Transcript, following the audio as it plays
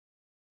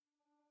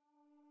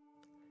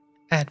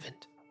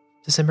Advent,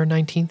 December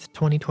 19th,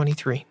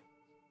 2023.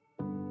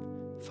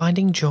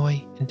 Finding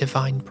Joy in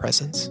Divine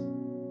Presence.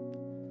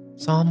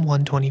 Psalm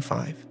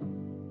 125.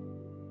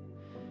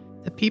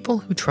 The people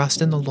who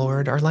trust in the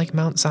Lord are like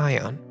Mount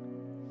Zion,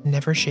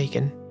 never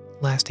shaken,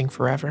 lasting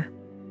forever.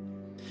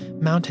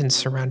 Mountains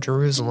surround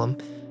Jerusalem.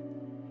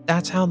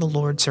 That's how the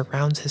Lord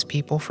surrounds his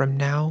people from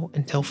now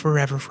until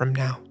forever from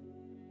now.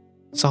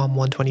 Psalm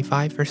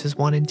 125, verses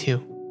 1 and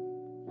 2.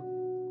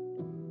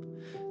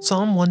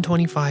 Psalm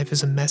 125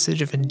 is a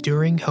message of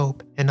enduring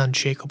hope and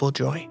unshakable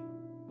joy.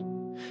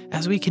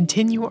 As we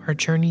continue our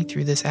journey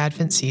through this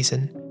Advent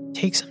season,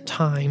 take some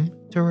time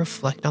to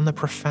reflect on the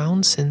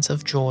profound sense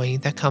of joy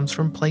that comes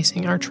from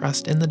placing our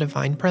trust in the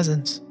divine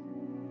presence.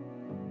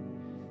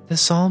 The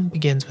psalm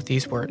begins with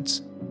these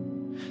words: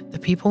 "The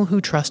people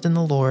who trust in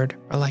the Lord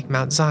are like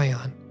Mount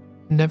Zion,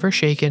 never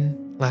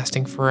shaken,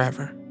 lasting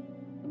forever."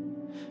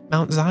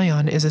 Mount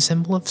Zion is a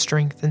symbol of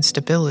strength and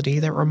stability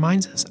that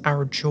reminds us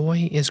our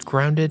joy is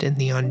grounded in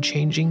the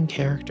unchanging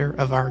character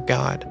of our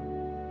God.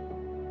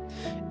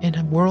 In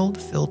a world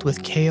filled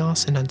with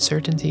chaos and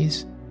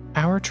uncertainties,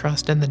 our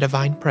trust in the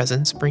divine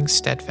presence brings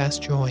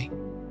steadfast joy.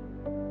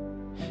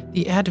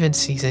 The Advent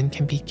season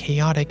can be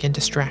chaotic and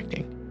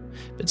distracting,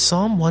 but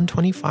Psalm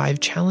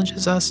 125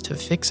 challenges us to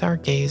fix our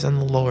gaze on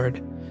the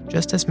Lord,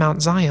 just as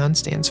Mount Zion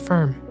stands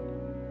firm.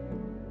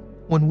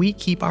 When we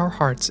keep our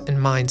hearts and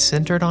minds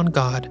centered on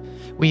God,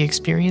 we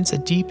experience a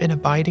deep and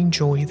abiding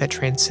joy that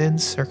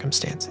transcends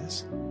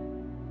circumstances.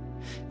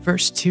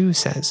 Verse 2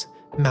 says,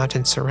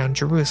 "Mountains surround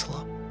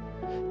Jerusalem."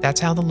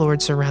 That's how the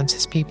Lord surrounds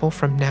his people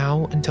from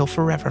now until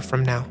forever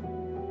from now.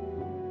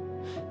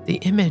 The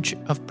image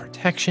of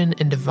protection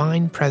and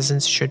divine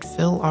presence should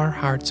fill our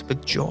hearts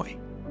with joy.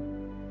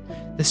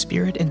 The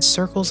Spirit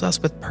encircles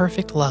us with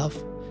perfect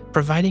love,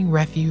 providing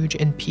refuge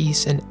and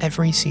peace in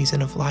every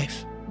season of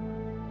life.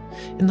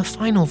 In the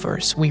final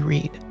verse, we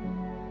read,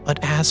 "But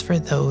as for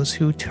those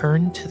who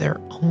turn to their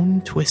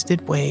own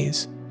twisted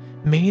ways,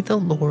 may the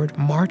Lord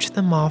march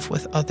them off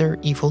with other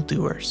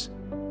evildoers.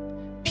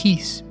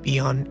 Peace be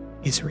on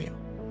Israel."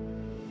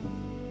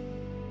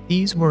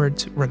 These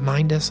words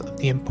remind us of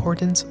the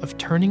importance of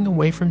turning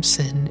away from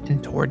sin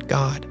and toward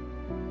God.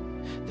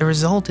 The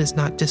result is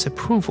not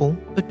disapproval,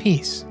 but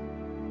peace.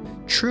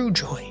 True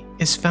joy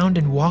is found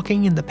in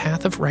walking in the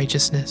path of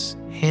righteousness,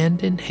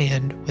 hand in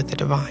hand with the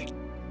divine.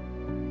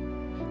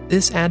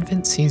 This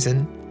Advent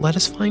season, let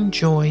us find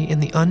joy in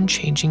the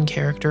unchanging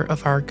character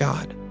of our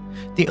God,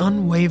 the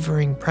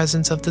unwavering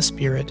presence of the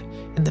Spirit,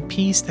 and the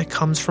peace that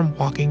comes from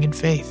walking in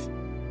faith.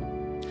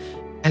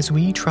 As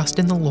we trust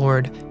in the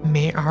Lord,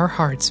 may our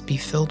hearts be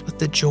filled with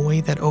the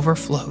joy that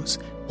overflows,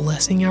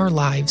 blessing our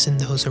lives and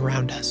those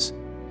around us.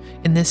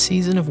 In this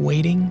season of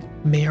waiting,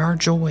 may our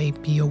joy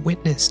be a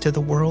witness to the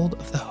world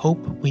of the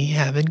hope we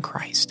have in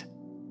Christ.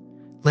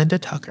 Linda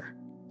Tucker,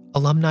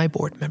 Alumni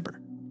Board Member.